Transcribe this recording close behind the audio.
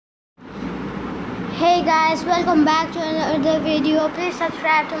Hey guys, welcome back to another video. Please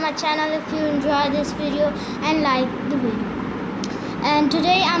subscribe to my channel if you enjoy this video and like the video. And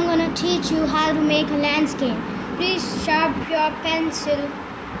today I'm gonna teach you how to make a landscape. Please sharpen your pencil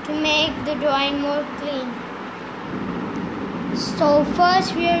to make the drawing more clean. So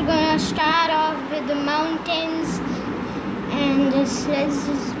first we are gonna start off with the mountains and let's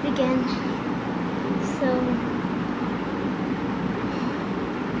just begin.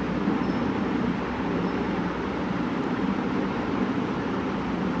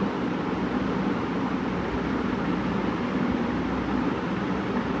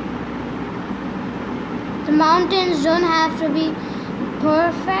 The mountains don't have to be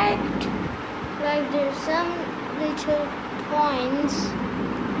perfect, like there's some little points.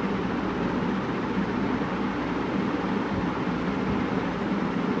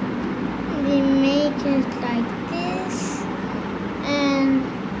 We make it like this and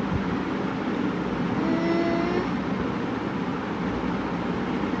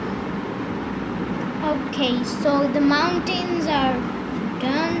okay, so the mountains are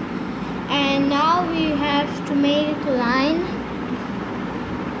done. And now we have to make a line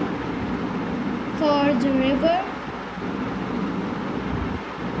for the river.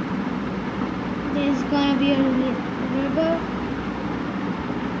 There's gonna be a river.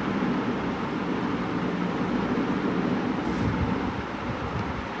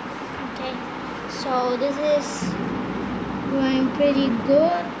 Okay, so this is going pretty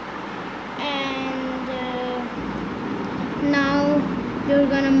good. And now we're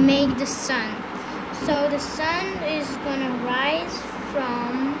gonna make the sun. So the sun is gonna rise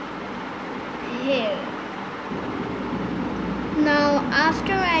from here. Now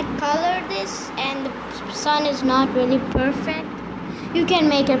after I color this, and the sun is not really perfect, you can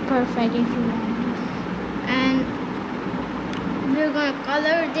make it perfect if you want to. And we're gonna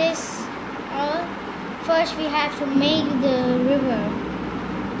color this all. First we have to make the river.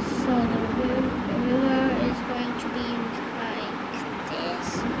 So the river is going to be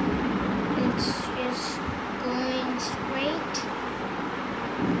just going straight.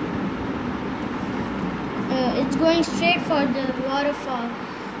 It's going straight for the waterfall,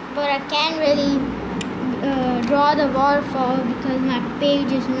 but I can't really draw the waterfall because my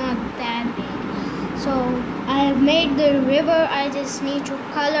page is not that big. So I have made the river. I just need to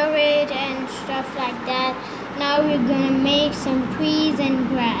color it and stuff like that. Now we're gonna make some trees and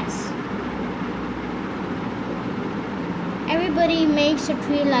grass. Everybody makes a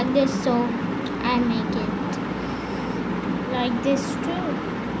tree like this, so I make it like this too.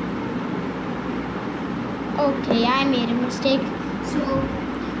 Okay, I made a mistake, so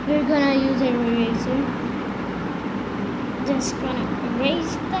we're gonna use an eraser. Just gonna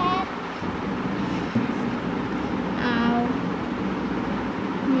erase that. Now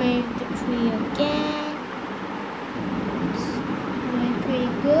make the tree again. It's doing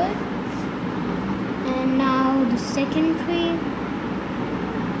pretty good. And now the second tree.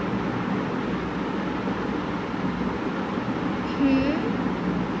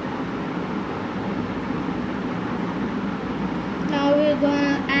 Now we're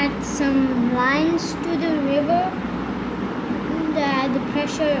gonna add some lines to the river.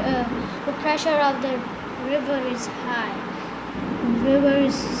 The pressure of the river is high. The river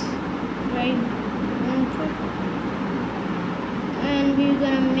is very deep. And we're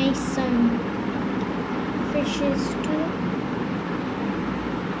gonna make some fishes too.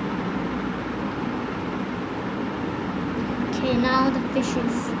 Okay, now the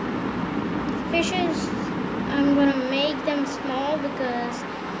fishes. I'm gonna make them small because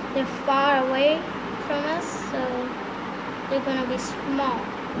they're far away from us, so they're gonna be small.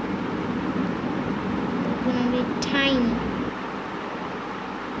 They're gonna be tiny.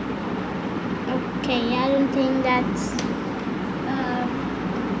 Okay, I don't think that's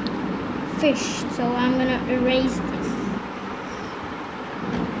fish, so I'm gonna erase this.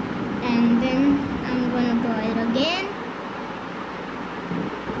 And then I'm gonna draw it again.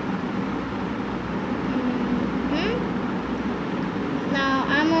 Now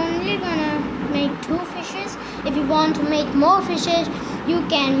I'm only gonna make 2 fishes. If you want to make more fishes, you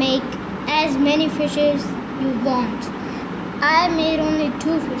can make as many fishes you want. I made only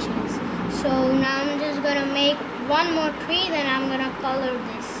 2 fishes. So now I'm just gonna make 1 more tree, then I'm gonna color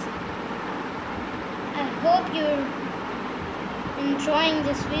this. I hope you're enjoying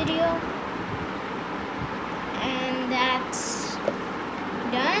this video. And that's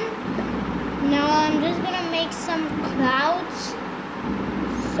done. Now I'm just gonna make some clouds,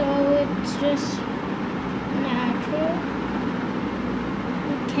 so it's just natural.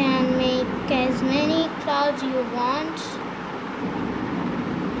 You can make as many clouds you want.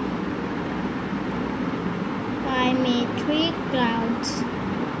 I made 3 clouds.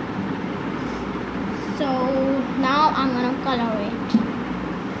 So now I'm gonna color it.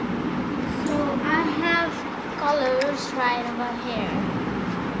 So I have colors right over here.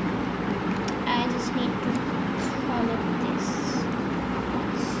 I just need to color this.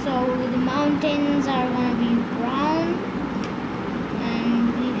 So the mountains are gonna be brown,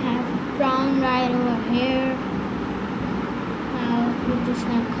 and we have brown right over here. Now we're just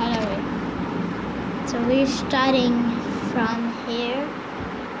gonna color it. So we're starting from here.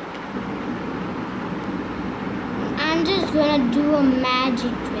 I'm just gonna do a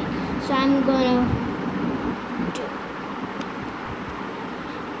magic trick. So I'm gonna do.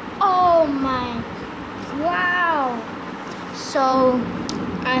 Oh my! Wow! So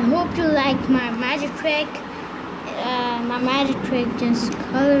I hope you like my magic trick. My magic trick just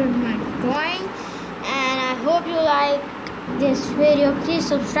colored my drawing, and I hope you like this video. Please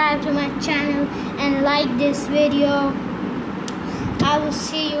subscribe to my channel and like this video. I will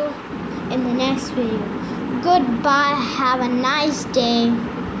see you in the next video. Goodbye. Have a nice day.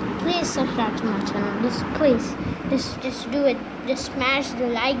 Please subscribe to my channel. Just do it. Just smash the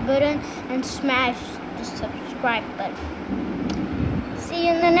like button and smash the subscribe button. See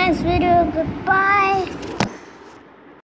you in the next video. Goodbye.